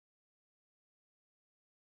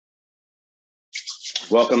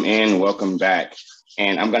Welcome in, welcome back.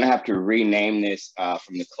 And I'm gonna have to rename this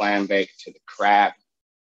from the clam bake to the crab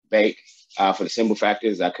bake. For the simple fact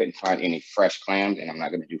is I couldn't find any fresh clams and I'm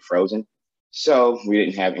not gonna do frozen. So we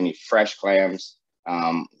didn't have any fresh clams.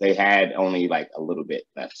 They had only like a little bit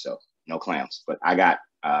left, so no clams. But I got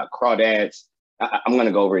crawdads. I'm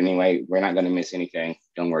gonna go over it anyway. We're not gonna miss anything.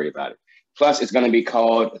 Don't worry about it. Plus, it's gonna be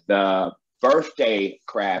called the birthday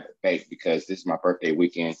crab bake because this is my birthday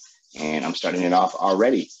weekend and I'm starting it off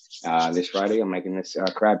already. This Friday, I'm making this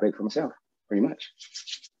crab bake for myself, pretty much.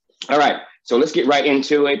 All right, so let's get right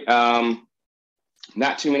into it.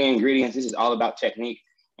 Not too many ingredients. This is all about technique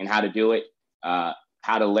and how to do it,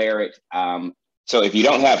 how to layer it. So if you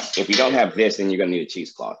don't have this, then you're gonna need a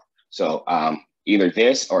cheesecloth. So either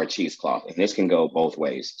this or a cheesecloth, and this can go both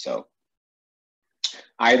ways. So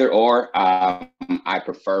either or, I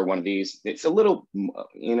prefer one of these. It's a little,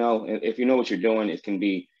 if you know what you're doing, it can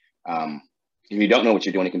be, if you don't know what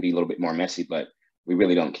you're doing, it can be a little bit more messy, but we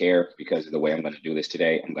really don't care because of the way I'm going to do this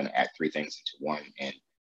today. I'm going to add three things into one, and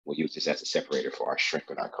we'll use this as a separator for our shrimp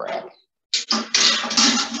and our crab.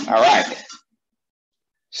 All right.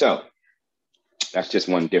 So that's just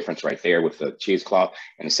one difference right there with the cheesecloth.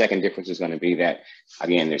 And the second difference is going to be that,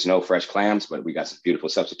 again, there's no fresh clams, but we got some beautiful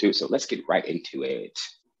substitutes. So let's get right into it.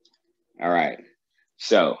 All right.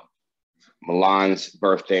 So Milan's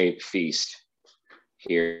birthday feast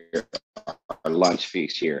here, our lunch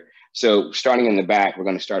feast here. So starting in the back, we're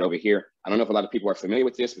going to start over here. I don't know if a lot of people are familiar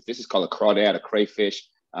with this, but this is called a crawdad, a crayfish,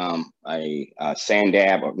 a sand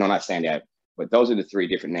dab, or no, not sand dab, but those are the three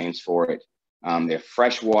different names for it. They're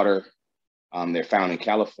freshwater. They're found in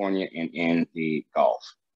California and in the Gulf.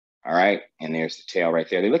 All right. And there's the tail right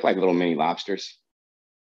there. They look like little mini lobsters.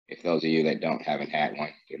 If those of you that haven't had one,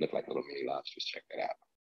 they look like little mini lobsters. Check that out.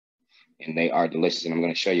 And they are delicious. And I'm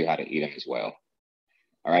going to show you how to eat them as well.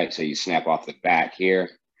 All right. So you snap off the back here.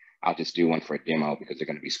 I'll just do one for a demo because they're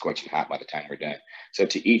going to be scorching hot by the time we're done. So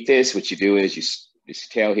to eat this, what you do is this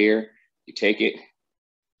tail here, you take it,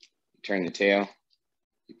 you turn the tail,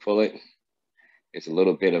 you pull it. There's a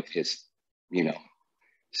little bit of his,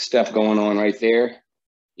 stuff going on right there.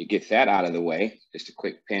 You get that out of the way, just a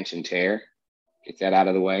quick pinch and tear. Get that out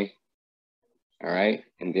of the way. All right.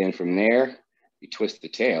 And then from there, you twist the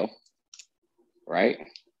tail, right?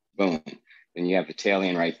 Boom. Then you have the tail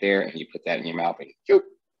end right there and you put that in your mouth and choop,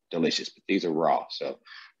 delicious. But these are raw, so I'm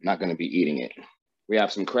not going to be eating it. We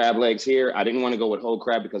have some crab legs here. I didn't want to go with whole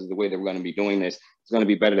crab because of the way that we're going to be doing this. It's going to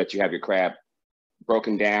be better that you have your crab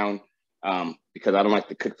broken down because I don't like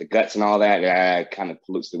to cook the guts and all that. It kind of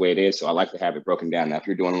pollutes the way it is. So I like to have it broken down. Now, if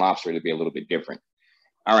you're doing lobster, it'll be a little bit different.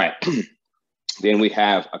 All right. Then we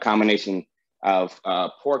have a combination of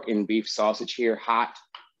pork and beef sausage here, hot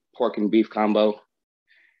pork and beef combo.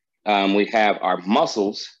 We have our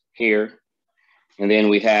mussels here. And then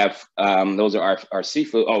we have, those are our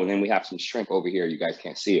seafood. Oh, and then we have some shrimp over here. You guys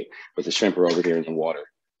can't see it, but the shrimp are over here in the water.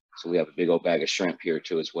 So we have a big old bag of shrimp here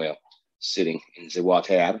too as well, sitting in the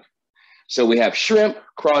water. So we have shrimp,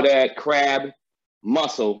 crawdad, crab,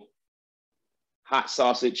 mussel, hot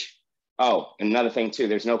sausage. Oh, and another thing too,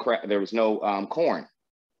 there was no corn.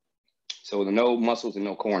 So no mussels and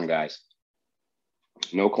no corn, guys.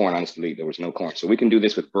 No corn, honestly, there was no corn. So we can do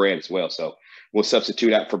this with bread as well. So we'll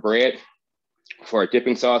substitute out for bread. For our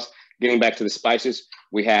dipping sauce, getting back to the spices,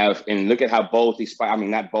 we have, and look at how bold these spices, I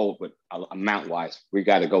mean, not bold, but amount wise, we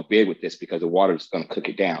got to go big with this because the water is going to cook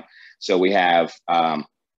it down. So we have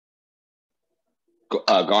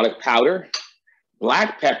garlic powder,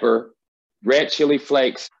 black pepper, red chili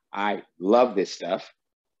flakes. I love this stuff.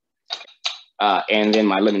 And then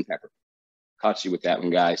my lemon pepper. Caught you with that one,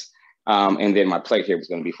 guys. And then my plate here was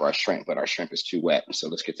going to be for our shrimp, but our shrimp is too wet. So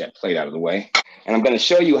let's get that plate out of the way. And I'm going to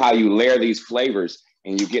show you how you layer these flavors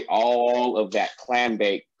and you get all of that clam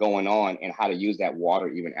bake going on and how to use that water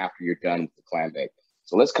even after you're done with the clam bake.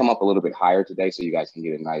 So let's come up a little bit higher today so you guys can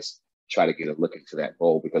get a nice, try to get a look into that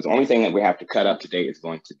bowl, because the only thing that we have to cut up today is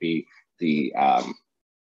going to be the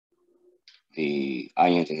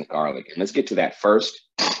onions and the garlic. And let's get to that first.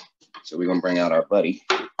 So we're going to bring out our buddy.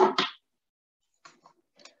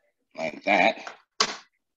 Like that,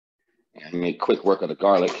 and make quick work of the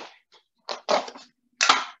garlic.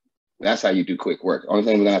 That's how you do quick work. Only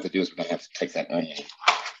thing we're gonna have to do is we're gonna have to take that onion,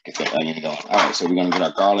 get that onion going. All right, so we're gonna get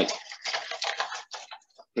our garlic,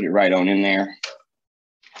 put it right on in there.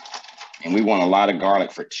 And we want a lot of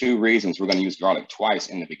garlic for two reasons. We're gonna use garlic twice,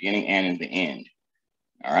 in the beginning and in the end.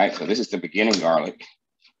 All right, so this is the beginning garlic.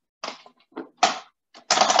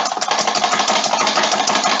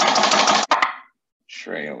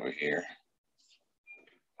 Tray over here.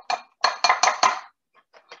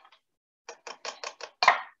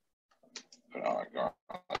 Put all our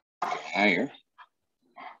Meyer.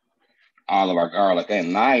 All of our garlic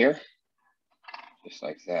and Meyer. Just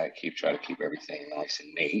like that. Try to keep everything nice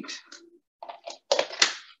and neat.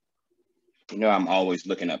 You know, I'm always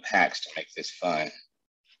looking up hacks to make this fun.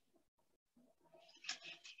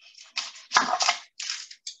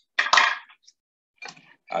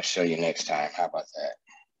 I'll show you next time. How about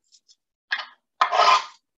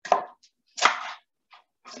that?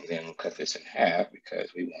 And then we'll cut this in half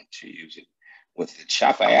because we want to use it with the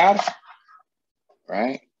chopper out,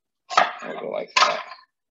 right? We'll go like that.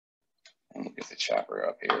 And we'll get the chopper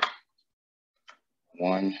up here.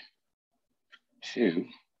 1, 2.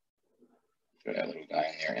 Put that little guy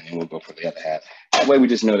in there, and then we'll go for the other half. That way we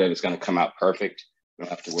just know that it's going to come out perfect. We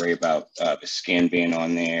don't have to worry about the skin being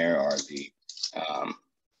on there or the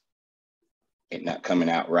it not coming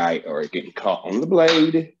out right or it getting caught on the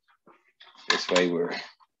blade. This way we're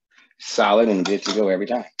solid and good to go every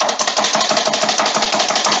time.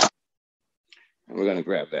 And we're going to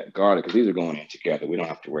grab that garlic because these are going in together. We don't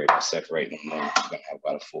have to worry about separating them. We're going to have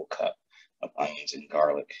about a full cup of onions and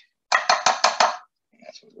garlic. And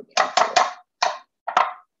that's what we're looking for.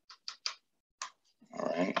 All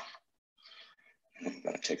right. And I'm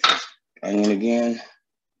going to take this onion again,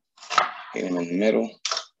 get him in the middle.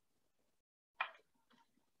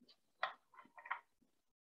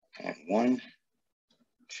 And 1,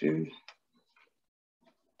 2.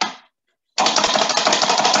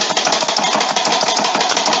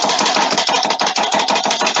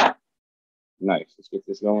 Nice. Let's get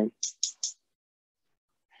this going.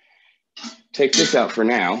 Take this out for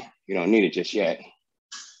now. You don't need it just yet.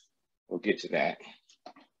 We'll get to that.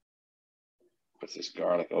 Put this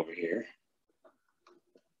garlic over here.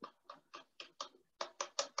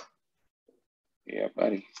 Yeah,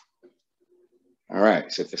 buddy. All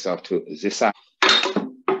right, set this off to this side.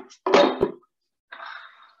 I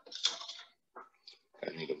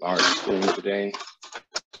need a large spoon today.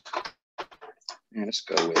 And let's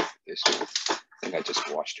go with this. I think I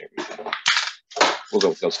just washed everything. We'll go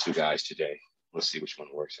with those 2 guys today. Let's see which one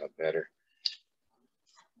works out better.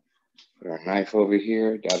 Put our knife over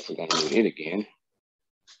here. Doubt if we're going to need it again.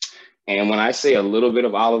 And when I say a little bit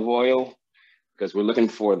of olive oil, because we're looking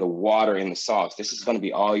for the water in the sauce, this is going to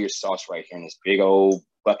be all your sauce right here in this big old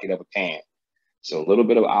bucket of a pan. So a little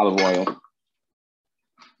bit of olive oil.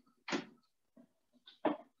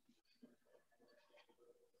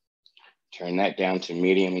 Turn that down to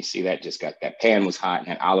medium. You see that just got that pan was hot and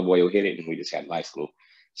that olive oil hit it, and we just had a nice little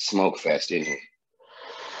smoke fest, didn't we?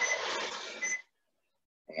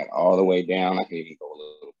 And all the way down. I can even go a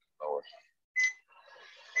little bit lower.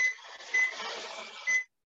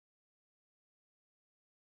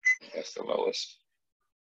 That's the lowest.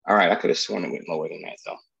 All right, I could have sworn it went lower than that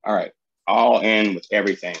though. All right, all in with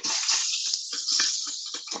everything.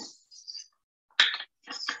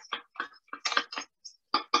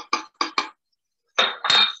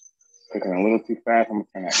 Cooking a little too fast. I'm gonna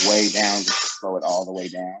turn that way down just to slow it all the way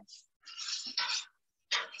down.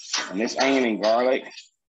 And this onion and garlic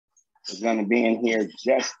is gonna be in here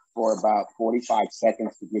just for about 45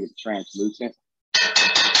 seconds to get it translucent.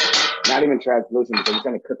 Not even translucent because it's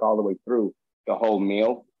gonna cook all the way through the whole meal.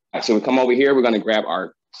 All right, so we come over here, we're gonna grab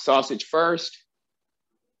our sausage first.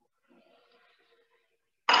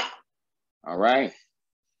 All right.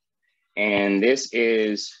 And this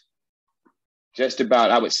is just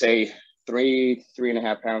about, I would say,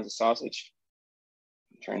 3.5 pounds of sausage.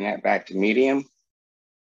 Turn that back to medium.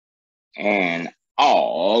 And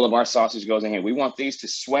all of our sausage goes in here. We want these to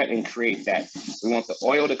sweat and create that. We want the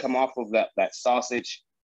oil to come off of that sausage.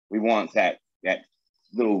 We want that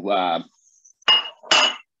little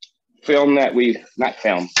film that not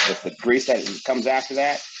film, but the grease that comes after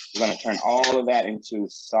that. We're gonna turn all of that into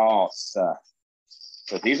sauce.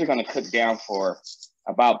 So these are gonna cook down for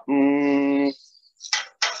about 5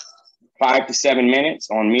 to 7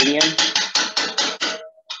 minutes on medium.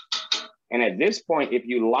 And at this point, if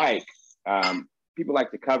you like, people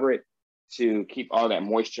like to cover it to keep all that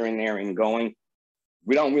moisture in there and going.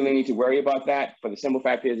 We don't really need to worry about that. But the simple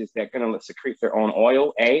fact is they're gonna secrete their own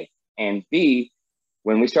oil, A, and B,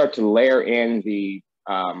 when we start to layer in the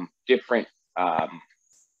different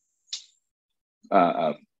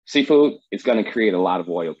seafood, it's gonna create a lot of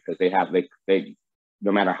oil because they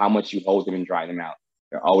no matter how much you hold them and dry them out,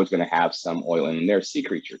 they're always gonna have some oil in them. They're a sea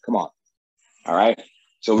creature, come on. All right,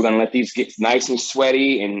 so we're gonna let these get nice and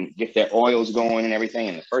sweaty and get their oils going and everything.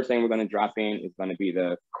 And the first thing we're gonna drop in is gonna be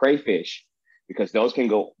the crayfish, because those can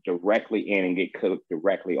go directly in and get cooked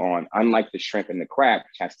directly on, unlike the shrimp and the crab,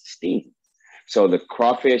 which has to steam. So the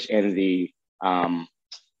crawfish and the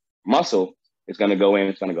mussel is gonna go in,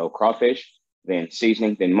 it's gonna go crawfish, then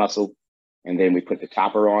seasoning, then mussel, and then we put the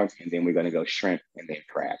topper on, and then we're gonna go shrimp and then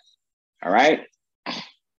crab. All right?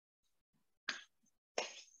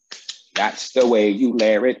 That's the way you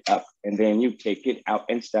layer it up, and then you take it out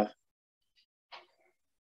and stuff.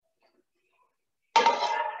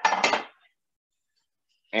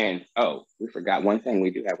 And oh, we forgot one thing. We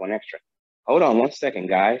do have one extra. Hold on one second,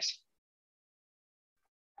 guys.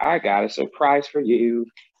 I got a surprise for you.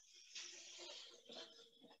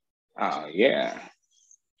 Oh, yeah.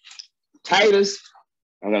 Taters.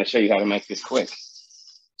 I'm going to show you how to make this quick.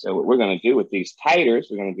 So what we're going to do with these taters,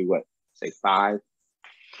 we're going to do what? Say 5,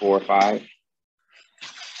 4 or 5.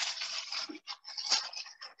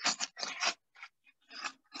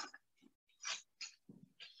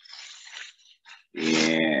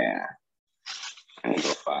 Yeah. I'm going to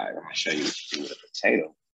go 5. I'm going to show you what you do with a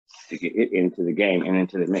potato to get it into the game and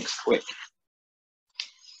into the mix quick.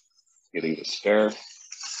 Getting the stir.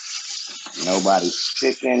 Nobody's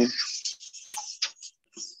sticking.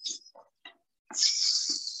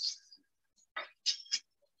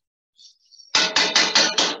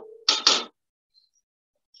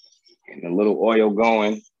 Getting a little oil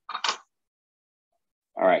going.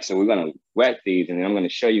 All right, so we're gonna wet these, and then I'm gonna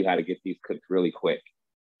show you how to get these cooked really quick,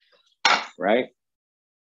 right?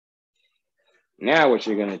 Now what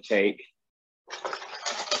you're gonna take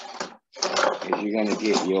is you're gonna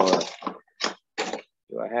get your,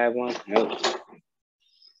 do I have one? Nope.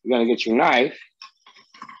 You're gonna get your knife,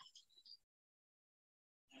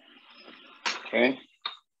 okay?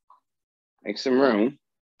 Make some room.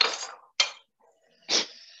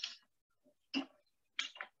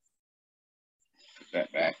 Put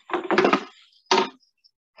that back.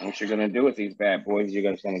 And what you're gonna do with these bad boys,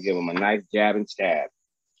 you're just gonna give them a nice jab and stab.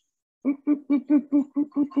 It's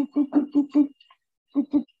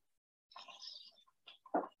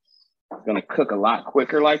gonna cook a lot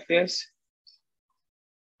quicker like this.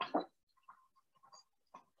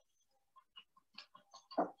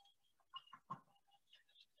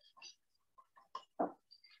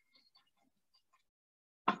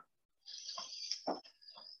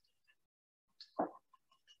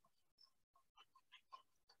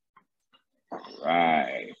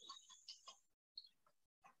 Right.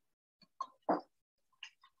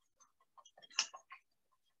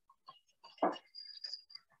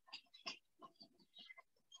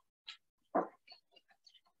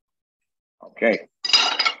 Okay.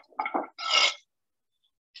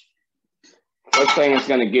 First thing that's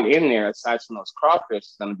going to get in there, aside from those crawfish,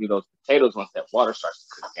 is going to be those potatoes once that water starts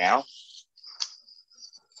to cook down.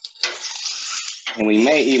 And we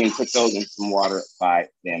may even put those in some water by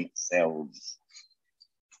themselves.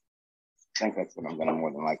 I think that's what I'm going to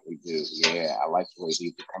more than likely do. Yeah, I like the way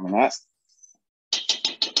these are coming up.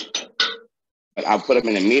 But I'll put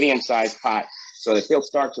them in a medium-sized pot so that they'll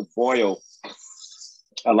start to boil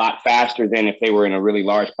a lot faster than if they were in a really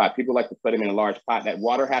large pot. People like to put them in a large pot. That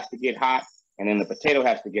water has to get hot, and then the potato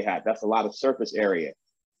has to get hot. That's a lot of surface area.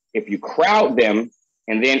 If you crowd them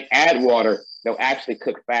and then add water, they'll actually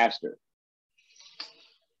cook faster.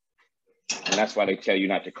 And that's why they tell you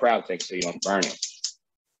not to crowd things so you don't burn it.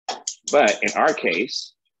 But in our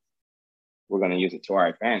case, we're going to use it to our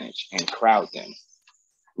advantage and crowd them.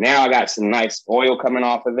 Now I got some nice oil coming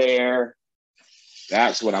off of there.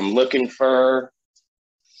 That's what I'm looking for.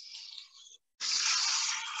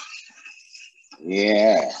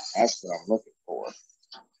 Yeah, that's what I'm looking for.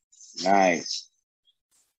 Nice.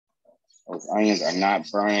 Those onions are not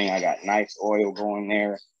burning. I got nice oil going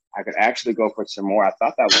there. I could actually go for some more. I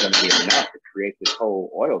thought that was going to be enough to create this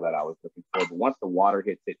whole oil that I was looking for. But once the water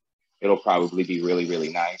hits it, it'll probably be really,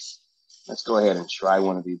 really nice. Let's go ahead and try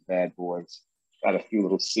one of these bad boys. Got a few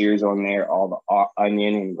little sears on there, all the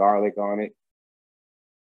onion and garlic on it.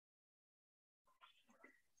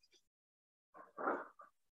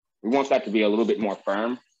 We want that to be a little bit more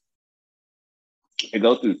firm. It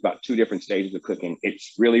goes through about 2 different stages of cooking.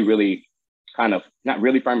 It's really, really kind of, not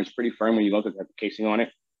really firm, it's pretty firm when you go to the casing on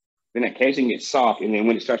it. Then that casing gets soft, and then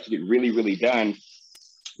when it starts to get really, really done,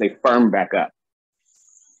 they firm back up.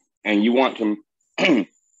 And you want to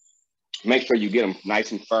make sure you get them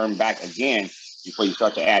nice and firm back again before you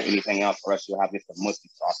start to add anything else, or else you'll have just a musky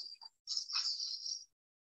sausage.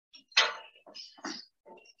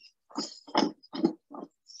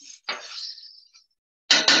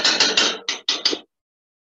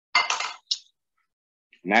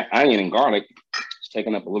 And that onion and garlic is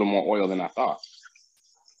taking up a little more oil than I thought.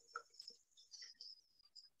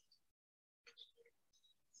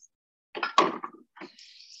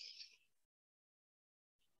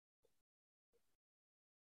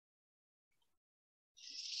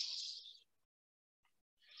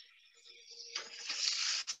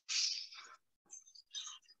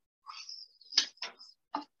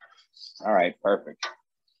 All right, perfect.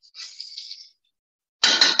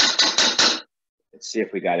 Let's see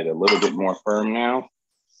if we got it a little bit more firm now.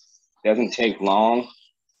 Doesn't take long.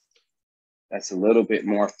 That's a little bit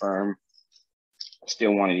more firm. I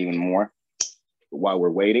still want it even more. But while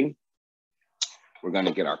we're waiting, we're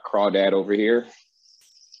gonna get our crawdad over here.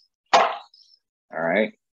 All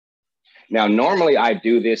right. Now, normally I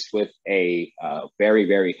do this with a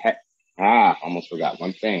very, almost forgot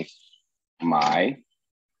one thing. I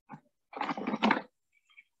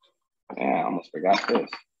almost forgot this.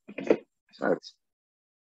 Sorry,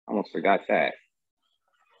 almost forgot that.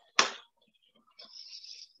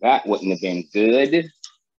 That wouldn't have been good.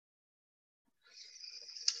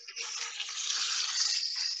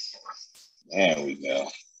 There we go.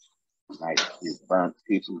 Nice few burnt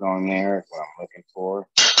pieces on there is what I'm looking for.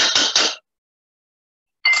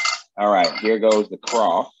 All right, here goes the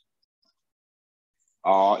craw.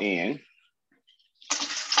 All in.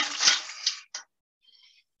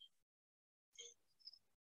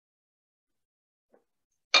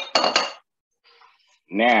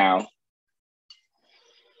 Now,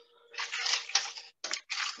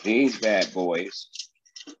 these bad boys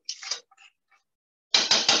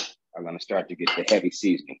are going to start to get the heavy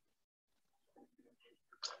seasoning.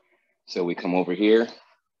 So we come over here.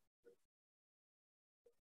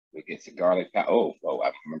 We get the garlic powder. Oh,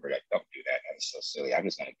 I remember that. Don't do that. That is so silly. I'm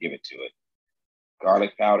just going to give it to it.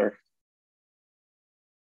 Garlic powder.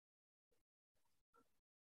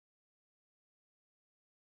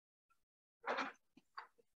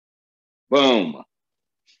 Boom.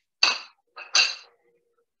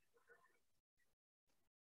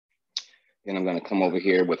 Then I'm going to come over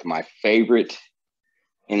here with my favorite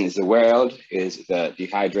in the world is the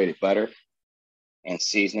dehydrated butter and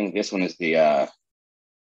seasoning. This one is the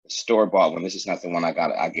store-bought one. This is not the one I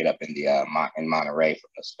get up in the in Monterey from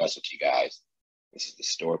the specialty guys. This is the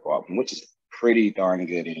store-bought one, which is pretty darn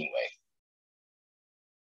good anyway.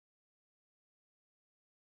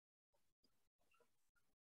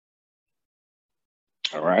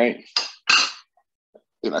 All right.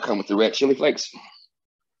 Then I come with the red chili flakes.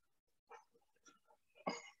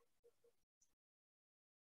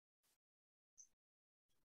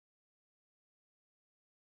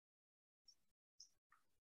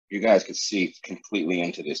 You guys can see completely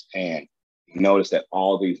into this pan. Notice that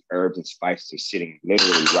all these herbs and spices are sitting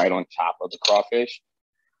literally right on top of the crawfish.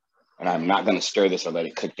 And I'm not going to stir this or let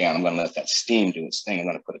it cook down. I'm going to let that steam do its thing. I'm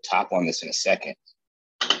going to put a top on this in a second.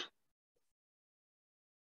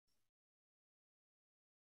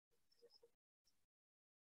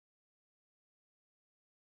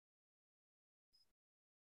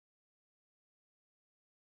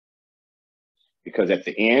 Because at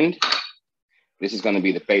the end, this is going to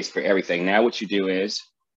be the base for everything. Now what you do is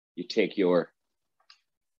you take your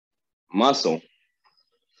mussel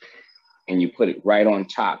and you put it right on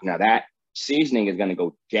top. Now that seasoning is going to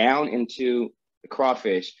go down into the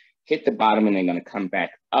crawfish, hit the bottom, and then going to come back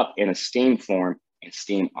up in a steam form and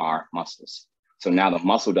steam our mussels. So now the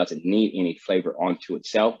mussel doesn't need any flavor onto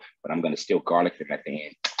itself, but I'm going to still garlic it at the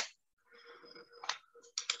end.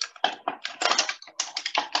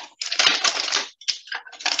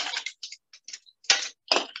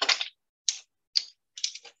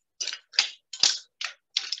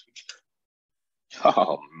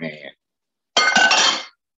 Oh, man.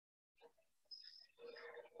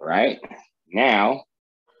 Right now,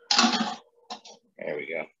 there we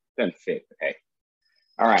go. Doesn't fit, okay.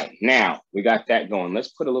 All right, now we got that going. Let's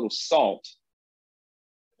put a little salt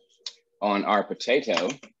on our potato.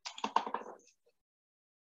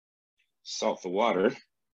 Salt the water.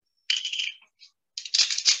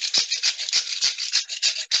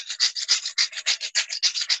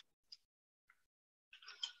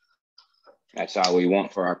 That's all we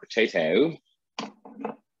want for our potato.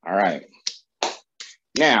 All right.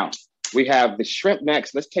 Now, we have the shrimp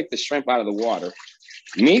next. Let's take the shrimp out of the water.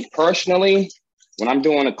 Me personally, when I'm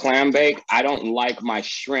doing a clam bake, I don't like my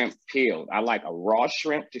shrimp peeled. I like a raw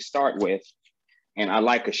shrimp to start with, and I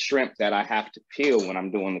like a shrimp that I have to peel when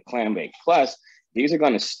I'm doing the clam bake. Plus, these are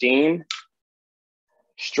going to steam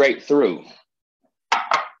straight through,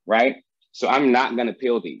 right? So I'm not going to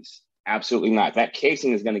peel these. Absolutely not. That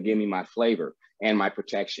casing is going to give me my flavor and my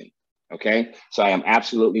protection. Okay, so I am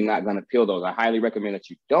absolutely not going to peel those. I highly recommend that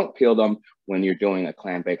you don't peel them when you're doing a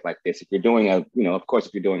clam bake like this. If you're doing of course,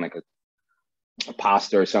 if you're doing like a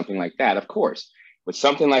pasta or something like that, of course. But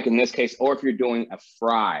something like in this case, or if you're doing a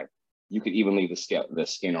fry, you could even leave the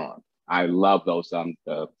skin on. I love those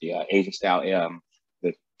the Asian style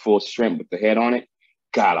the full shrimp with the head on it.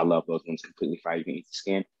 God, I love those ones completely fried. You can eat the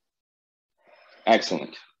skin.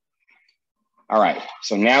 Excellent. All right,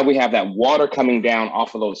 so now we have that water coming down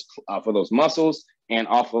off of those mussels and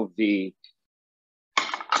off of the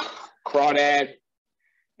crawdad,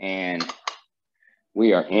 and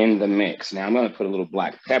we are in the mix. Now I'm going to put a little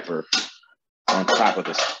black pepper on top of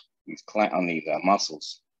these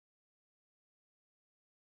mussels.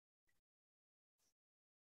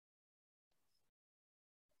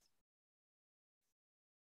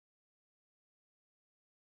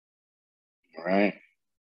 All right,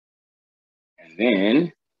 and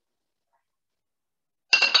then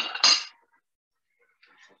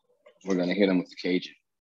we're going to hit them with the Cajun.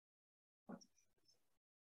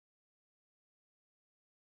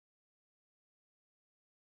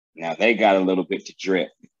 Now they got a little bit to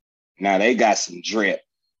drip. Now they got some drip.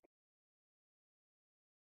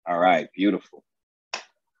 All right, beautiful.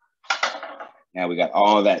 Now we got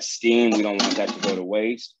all that steam. We don't want that to go to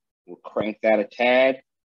waste. We'll crank that a tad,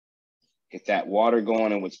 get that water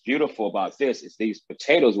going. And what's beautiful about this is these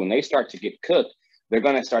potatoes, when they start to get cooked, they're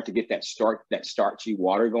gonna start to get that starchy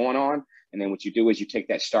water going on. And then what you do is you take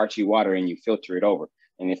that starchy water and you filter it over.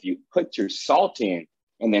 And if you put your salt in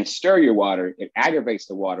and then stir your water, it aggravates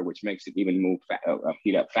the water, which makes it even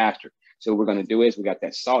heat up faster. So what we're gonna do is we got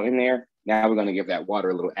that salt in there. Now we're gonna give that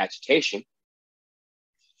water a little agitation.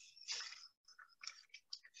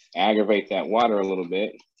 Aggravate that water a little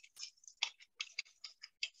bit.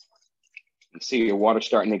 You see your water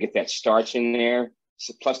starting to get that starch in there.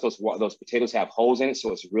 So plus those potatoes have holes in it,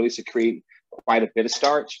 so it's really secreting quite a bit of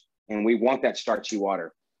starch. And we want that starchy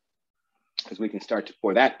water because we can start to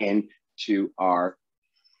pour that into our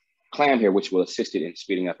clam here, which will assist it in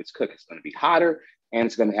speeding up its cook. It's going to be hotter and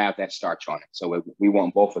it's going to have that starch on it. So we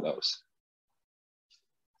want both of those.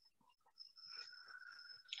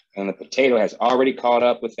 And the potato has already caught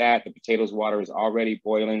up with that. The potato's water is already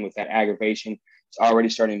boiling with that aggravation. It's already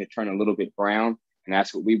starting to turn a little bit brown, and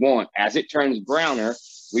that's what we want. As it turns browner,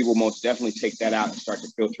 we will most definitely take that out and start to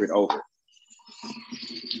filter it over.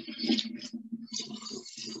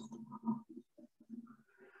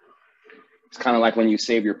 It's kind of like when you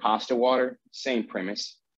save your pasta water, same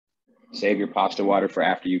premise. Save your pasta water for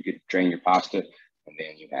after you drain your pasta, and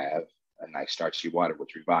then you have a nice starchy water,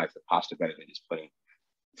 which revives the pasta better than just putting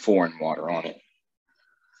foreign water on it.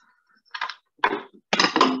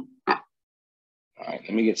 All right,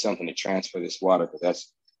 let me get something to transfer this water because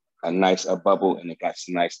that's a nice bubble and it got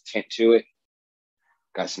some nice tint to it.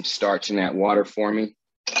 Got some starch in that water for me.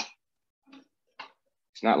 It's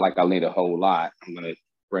not like I'll need a whole lot. I'm gonna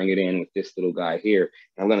bring it in with this little guy here.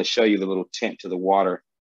 And I'm gonna show you the little tint to the water,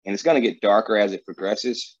 and it's gonna get darker as it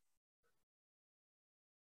progresses.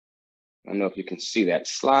 I don't know if you can see that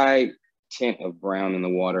slight tint of brown in the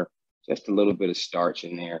water, just a little bit of starch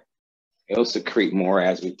in there. It'll secrete more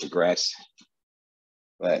as we progress,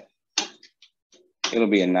 but it'll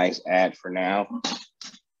be a nice add for now.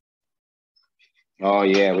 Oh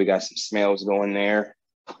yeah, we got some smells going there.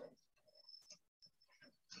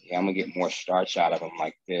 Yeah, I'm gonna get more starch out of them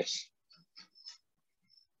like this.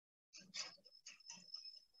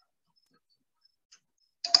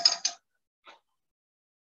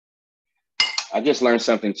 I just learned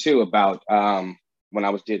something too about when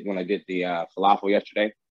I did the falafel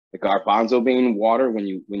yesterday. The garbanzo bean water, when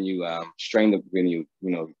you get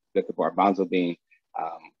the garbanzo bean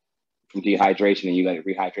from dehydration and you let it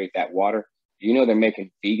rehydrate that water, you know they're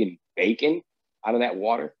making vegan bacon out of that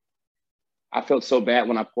water. I felt so bad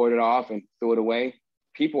when I poured it off and threw it away.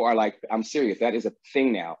 People are like, I'm serious, that is a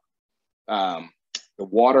thing now. The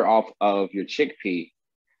water off of your chickpea,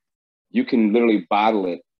 you can literally bottle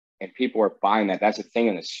it, and people are buying that. That's a thing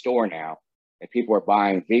in the store now. And people are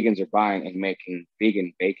buying, vegans are buying and making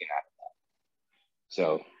vegan bacon out of that.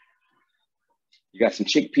 So you got some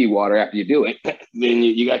chickpea water after you do it, then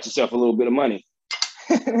you got yourself a little bit of money.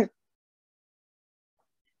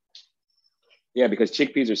 Yeah, because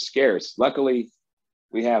chickpeas are scarce. Luckily,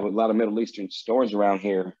 we have a lot of Middle Eastern stores around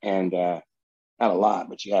here, and not a lot,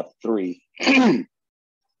 but you have 3. And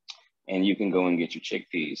you can go and get your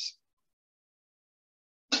chickpeas.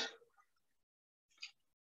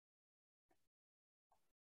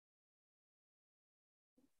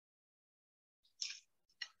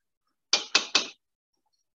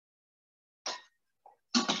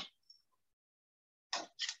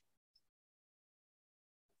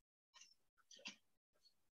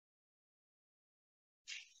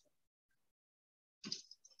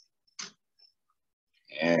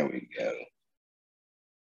 There we go.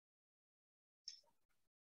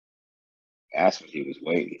 That's what he was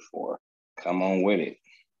waiting for. Come on with it.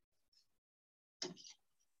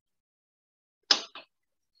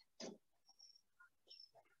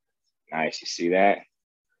 Nice, you see that?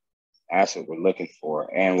 That's what we're looking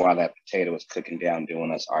for. And while that potato is cooking down,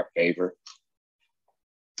 doing us our favor.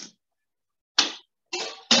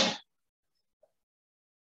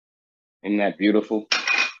 Isn't that beautiful?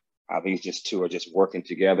 How these just two are just working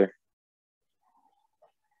together.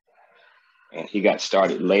 And he got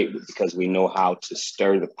started late because we know how to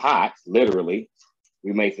stir the pot, literally.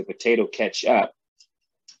 We make the potato catch up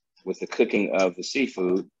with the cooking of the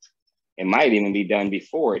seafood. It might even be done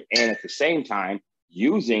before it. And at the same time,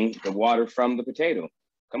 using the water from the potato.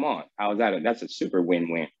 Come on, how is that? That's a super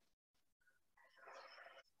win-win.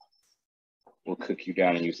 We'll cook you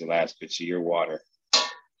down and use the last bits of your water.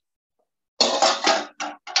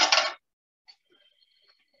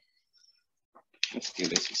 Let's give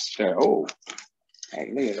this a stir. Oh,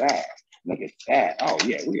 hey, look at that. Look at that. Oh,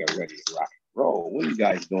 yeah, we are ready to rock and roll. What are you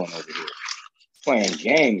guys doing over here? Playing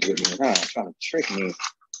games with me, huh? Trying to trick me.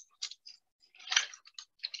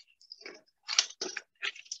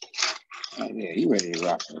 Oh, yeah, you ready to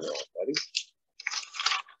rock and roll, buddy.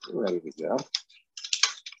 You're ready to go.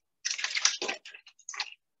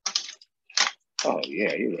 Oh,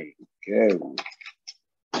 yeah, you're ready to go.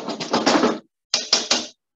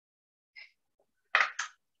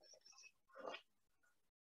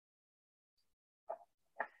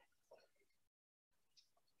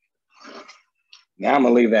 Now I'm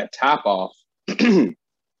gonna leave that top off to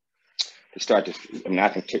start to, I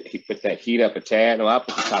can put that heat up a tad. Well, I'll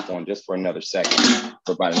put the top on just for another second,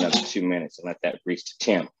 for about another 2 minutes and let that reach to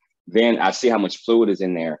temp. Then I see how much fluid is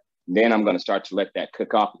in there. Then I'm gonna start to let that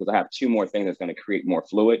cook off because I have 2 more things that's gonna create more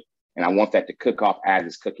fluid. And I want that to cook off as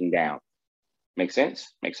it's cooking down. Make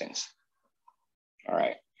sense? Makes sense. All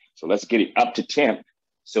right, so let's get it up to temp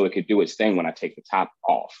so it could do its thing when I take the top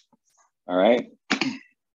off. All right.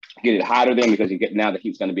 Get it hotter then because you get now the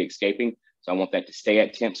heat's going to be escaping. So I want that to stay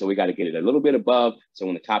at temp. So we got to get it a little bit above. So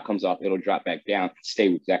when the top comes off, it'll drop back down and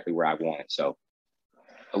stay exactly where I want it. So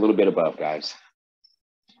a little bit above, guys.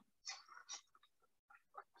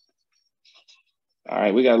 All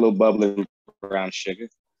right, we got a little bubbling brown sugar.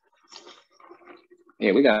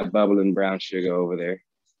 Yeah, we got bubbling brown sugar over there.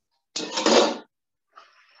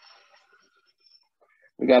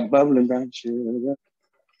 We got bubbling brown sugar.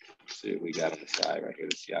 Let's see what we got on the side right here.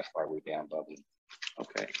 Let's see how far we're down bubbling.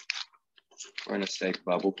 Okay. We're in a safe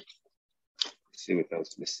bubble. Let's see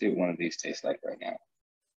what one of these tastes like right now.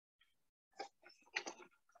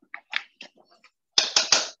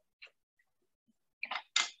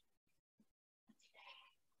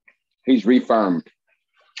 He's refirmed.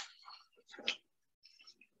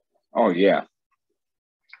 Oh yeah.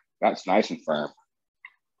 That's nice and firm.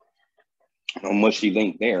 No mushy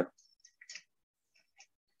link there.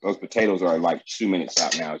 Those potatoes are like 2 minutes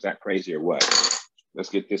out now. Is that crazy or what? Let's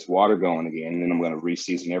get this water going again, and then I'm going to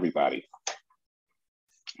re-season everybody.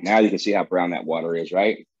 Now you can see how brown that water is,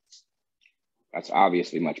 right? That's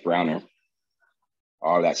obviously much browner.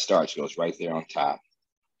 All that starch goes right there on top.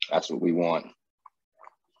 That's what we want.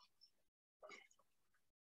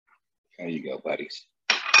 There you go, buddies.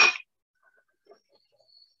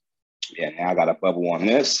 Yeah, now I got a bubble on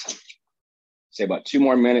this. Say about 2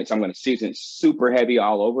 more minutes. I'm going to season it super heavy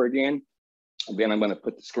all over again. And then I'm going to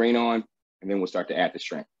put the screen on, and then we'll start to add the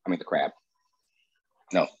shrimp. I mean, the crab.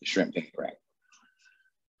 No, the shrimp and the crab.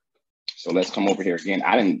 So let's come over here again.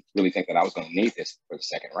 I didn't really think that I was going to need this for the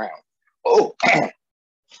second round. Oh,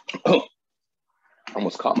 oh,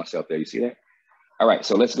 almost caught myself there. You see that? All right,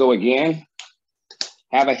 so let's go again.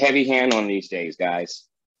 Have a heavy hand on these days, guys.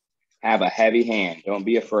 Have a heavy hand. Don't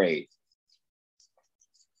be afraid.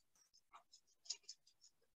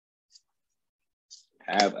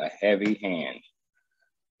 Have a heavy hand.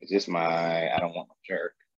 Is this I don't want the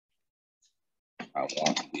jerk. I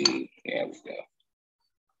want there we go.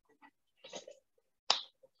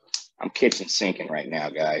 I'm kitchen sinking right now,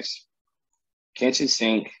 guys. Kitchen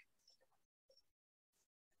sink.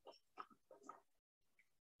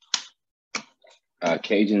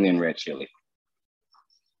 Cajun and red chili.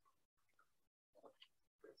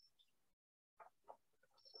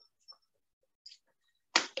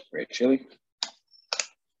 Red chili.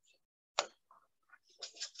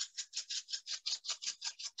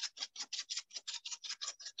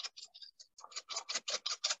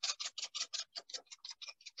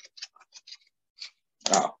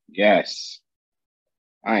 Oh, yes.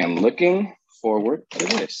 I am looking forward to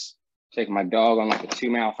this. Take my dog on like a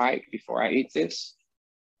 2-mile hike before I eat this.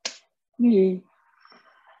 Ding,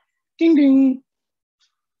 ding.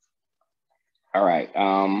 All right,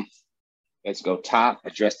 let's go top,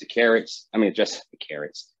 address the carrots. Address the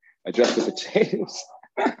carrots. Address the potatoes.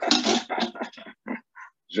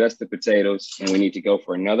 Address the potatoes, and we need to go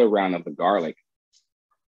for another round of the garlic.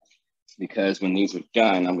 because when these are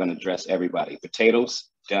done, I'm gonna dress everybody. Potatoes,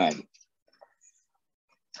 done.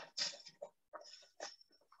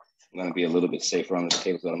 I'm gonna be a little bit safer on the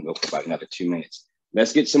potatoes. Let them go for about another 2 minutes.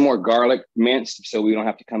 Let's get some more garlic minced so we don't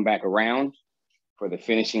have to come back around for the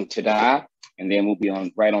finishing ta-da. And then we'll be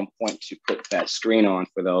right on point to put that screen on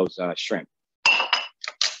for those shrimp.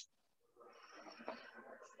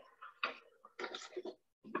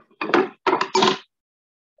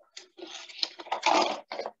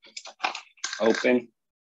 Open,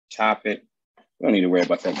 top it. We don't need to worry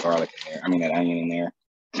about that garlic in there. I mean, that onion in there.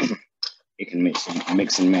 It can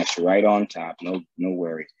mix and mesh right on top. No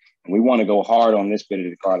worry. And we want to go hard on this bit of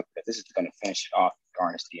the garlic because this is going to finish it off and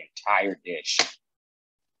garnish the entire dish.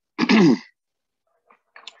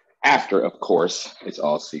 After, of course, it's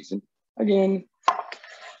all seasoned. Again,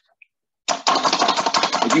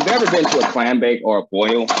 if you've ever been to a clam bake or a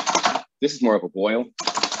boil, this is more of a boil.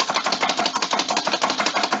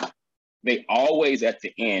 They always at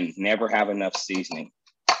the end never have enough seasoning,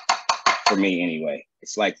 for me anyway.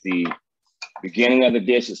 It's like the beginning of the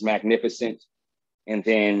dish is magnificent, and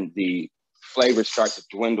then the flavors start to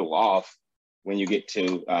dwindle off when you get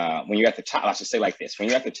to, when you're at the top. I should say like this, when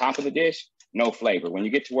you're at the top of the dish, no flavor. When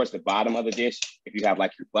you get towards the bottom of the dish, if you have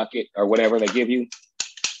like your bucket or whatever they give you,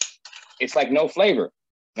 it's like no flavor.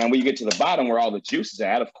 Now when you get to the bottom where all the juice is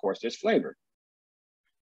at, of course, there's flavor.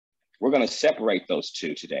 We're gonna separate those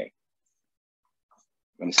two today.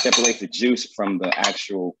 I'm gonna separate the juice from the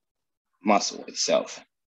actual mussel itself.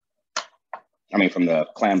 I mean, from the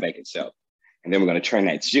clam bake itself. And then we're gonna turn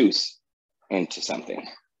that juice into something.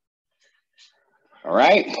 All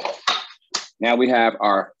right. Now we have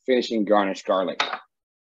our finishing garnish garlic,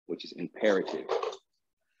 which is imperative.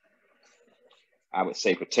 I would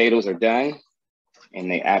say potatoes are done,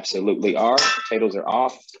 and they absolutely are. Potatoes are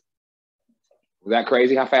off. Was that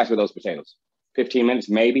crazy? How fast were those potatoes? 15 minutes,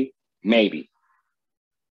 maybe, maybe.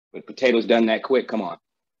 But potatoes done that quick, come on.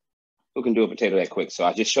 Who can do a potato that quick? So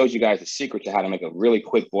I just showed you guys the secret to how to make a really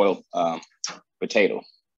quick boiled potato.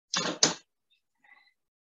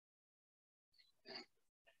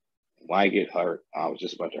 Why get hurt? I was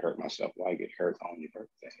just about to hurt myself. Why get hurt on your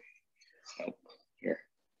birthday? Nope. Here,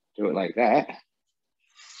 do it like that.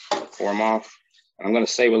 Pour them off. And I'm gonna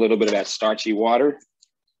save a little bit of that starchy water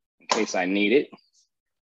in case I need it.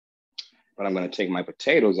 But I'm gonna take my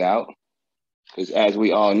potatoes out because as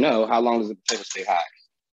we all know, how long does the potato stay hot?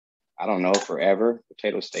 I don't know, forever.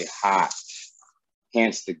 Potatoes stay hot.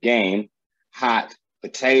 Hence the game, hot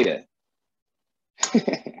potato.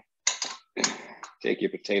 Take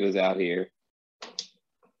your potatoes out here.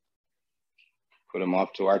 Put them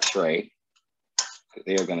off to our tray.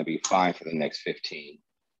 They are gonna be fine for the next 15.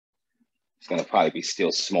 It's gonna probably be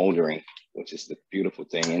still smoldering, which is the beautiful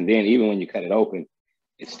thing. And then even when you cut it open,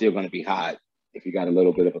 it's still gonna be hot. If you got a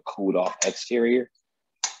little bit of a cooled off exterior,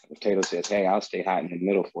 the potato says, hey, I'll stay hot in the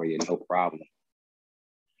middle for you, no problem.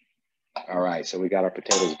 All right, so we got our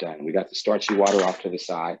potatoes done. We got the starchy water off to the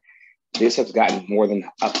side. This has gotten more than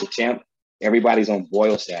up to temp. Everybody's on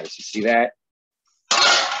boil status. You see that?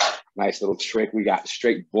 Nice little trick. We got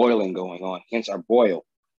straight boiling going on, hence our boil.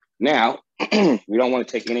 Now, we don't want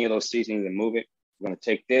to take any of those seasonings and move it. We're going to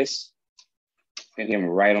take this and hit him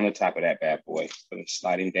right on the top of that bad boy. Put him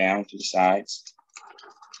sliding down to the sides.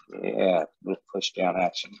 Yeah, little push down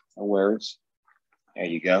action. No worries. There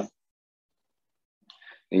you go.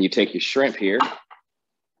 Then you take your shrimp here.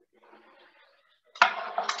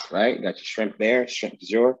 Right? Got your shrimp there, shrimp du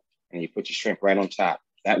jour, and you put your shrimp right on top.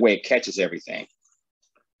 That way it catches everything.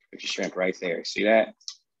 Put your shrimp right there. See that?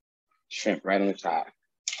 Shrimp right on the top.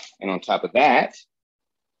 And on top of that,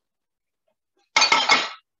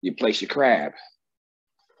 you place your crab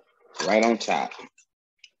right on top.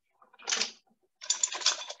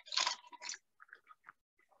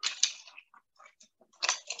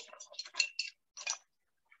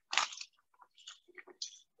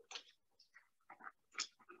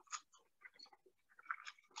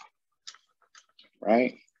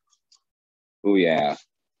 Right? Oh yeah.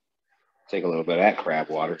 Take a little bit of that crab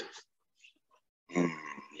water. Yum,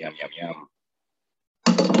 yum, yum.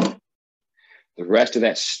 The rest of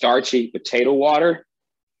that starchy potato water.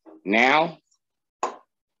 Now, oh,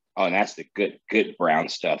 and that's the good brown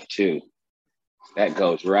stuff too. That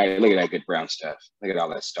goes right. Look at that good brown stuff. Look at all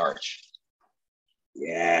that starch.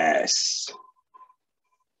 Yes.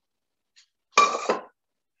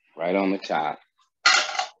 Right on the top.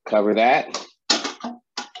 Cover that.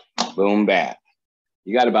 Boom, bap.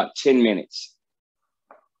 You got about 10 minutes.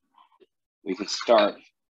 We can start.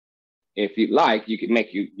 If you'd like, you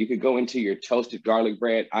could go into your toasted garlic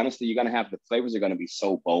bread. Honestly, you're gonna have, the flavors are gonna be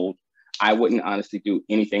so bold. I wouldn't honestly do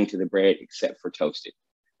anything to the bread except for toasted.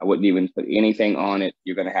 I wouldn't even put anything on it.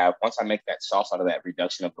 You're gonna have, once I make that sauce out of that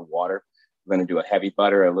reduction of the water, we're gonna do a heavy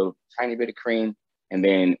butter, a little tiny bit of cream, and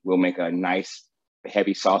then we'll make a nice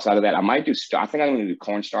heavy sauce out of that. I might do, I think I'm gonna do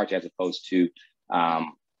cornstarch as opposed to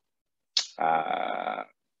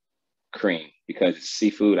cream, because it's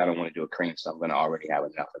seafood. I don't want to do a cream, so I'm going to already have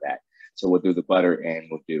enough of that. So we'll do the butter and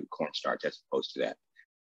we'll do cornstarch as opposed to that.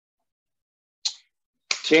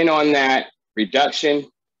 10 on that reduction.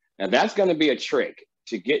 Now that's going to be a trick.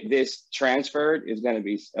 To get this transferred is going to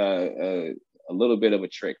be a little bit of a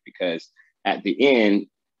trick, because at the end,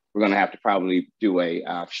 we're going to have to probably do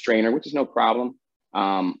a strainer, which is no problem.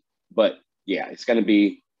 But yeah, it's going to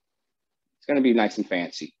be nice and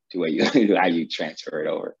fancy to how you transfer it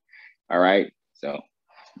over. All right, so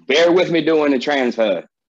bear with me doing the transfer.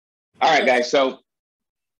 All right, guys, so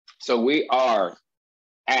we are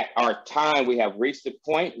at our time. We have reached the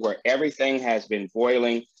point where everything has been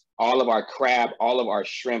boiling. All of our crab, all of our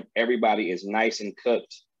shrimp, everybody is nice and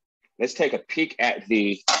cooked. Let's take a peek at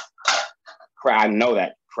the crab. I know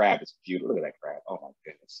that crab is beautiful. Look at that crab. Oh my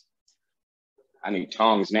goodness. I need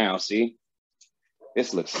tongs now, see?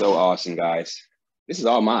 This looks so awesome, guys. This is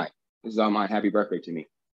all mine. This is all mine. Happy birthday to me.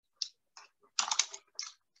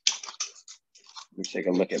 Let me take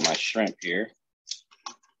a look at my shrimp here.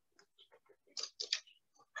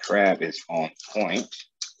 Crab is on point.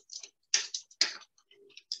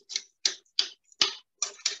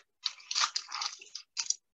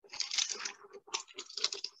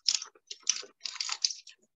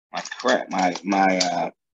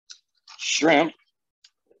 My shrimp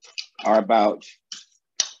are about,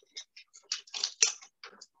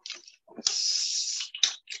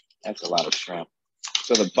 that's a lot of shrimp.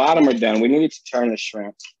 So the bottom are done. We need to turn the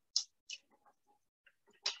shrimp.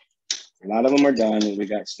 A lot of them are done, and we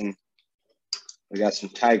got some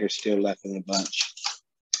tigers still left in the bunch.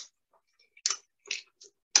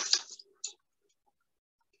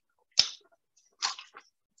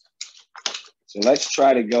 So let's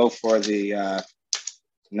try to go for the, I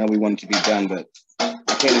know we want it to be done, but I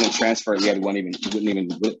can't even transfer it yet. It wouldn't even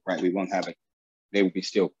look right. We won't have it. They would be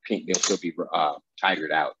still pink. They'll still be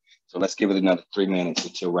tigered out. So let's give it another 3 minutes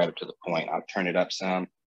until right up to the point. I'll turn it up some.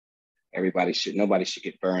 Nobody should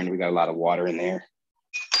get burned. We got a lot of water in there.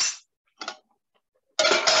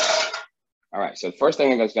 All right, so the first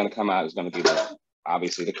thing that's gonna come out is gonna be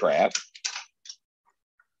obviously the crab.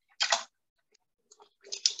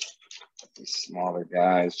 These smaller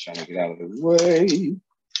guys trying to get out of the way.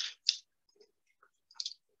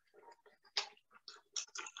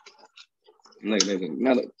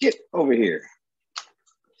 Look, get over here.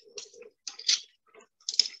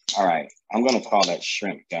 All right, I'm gonna call that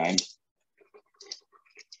shrimp done.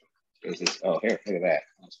 Oh, here, look at that.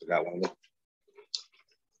 I almost forgot one of them.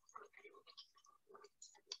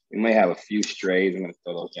 We may have a few strays. I'm gonna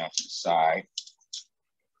throw those down to the side.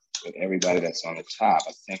 But everybody that's on the top,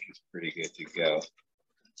 I think is pretty good to go.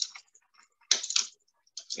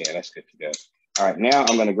 Yeah, that's good to go. All right, now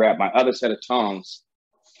I'm gonna grab my other set of tongs.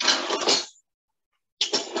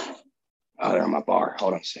 Oh, they're on my bar.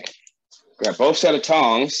 Hold on a second. Grab both set of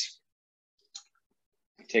tongs.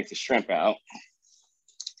 Take the shrimp out.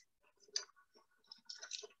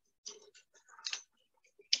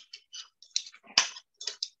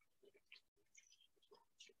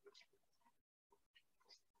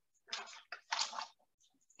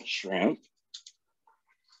 Shrimp.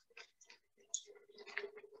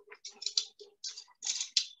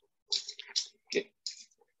 Okay.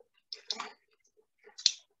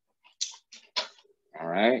 All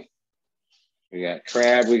right. We got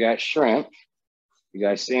crab, we got shrimp. You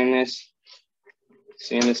guys seeing this?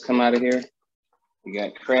 Seeing this come out of here? You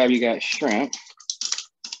got crab, you got shrimp.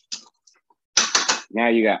 Now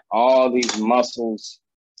you got all these mussels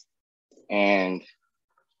and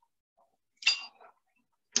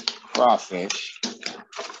crawfish.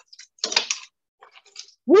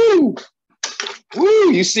 Woo!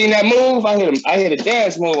 Woo! You seen that move? I hit a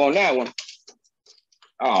dance move on that one.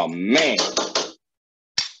 Oh man.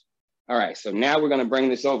 All right, so now we're gonna bring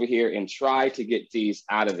this over here and try to get these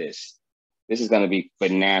out of this. This is gonna be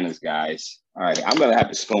bananas, guys. All right, I'm gonna have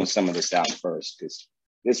to spoon some of this out first because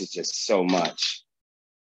this is just so much.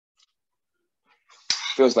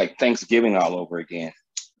 Feels like Thanksgiving all over again.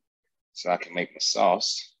 So I can make the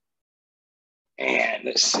sauce. And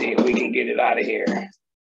let's see if we can get it out of here.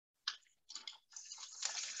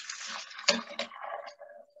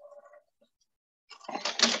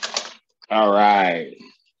 All right.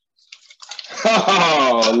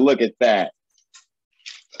 Oh, look at that.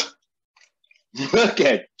 Look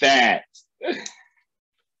at that.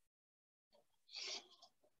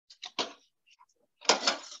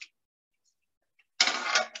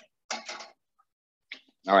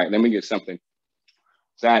 All right, let me get something.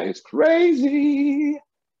 That is crazy.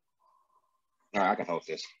 All right, I can hold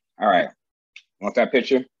this. All right, want that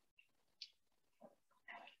picture?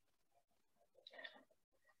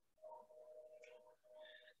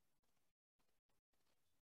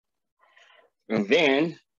 And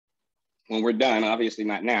then when we're done, obviously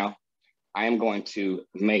not now, I am going to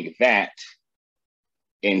make that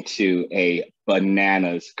into a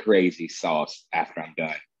bananas crazy sauce after I'm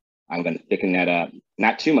done. I'm going to thicken that up,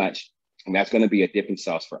 not too much. And that's going to be a dipping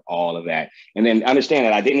sauce for all of that. And then understand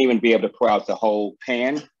that I didn't even be able to pour out the whole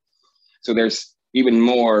pan. So there's even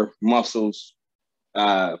more mussels,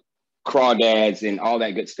 crawdads, and all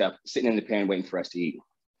that good stuff sitting in the pan waiting for us to eat.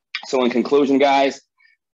 So in conclusion, guys,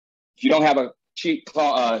 if you don't have a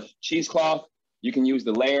cheesecloth, you can use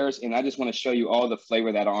the layers. And I just want to show you all the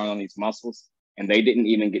flavor that are on these mussels. And they didn't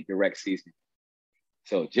even get direct seasoning.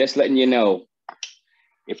 So just letting you know,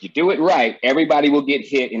 if you do it right, everybody will get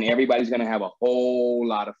hit and everybody's going to have a whole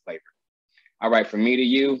lot of flavor. All right, from me to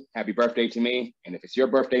you, happy birthday to me. And if it's your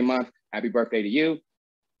birthday month, happy birthday to you.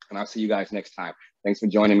 And I'll see you guys next time. Thanks for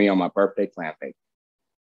joining me on my birthday clam bake.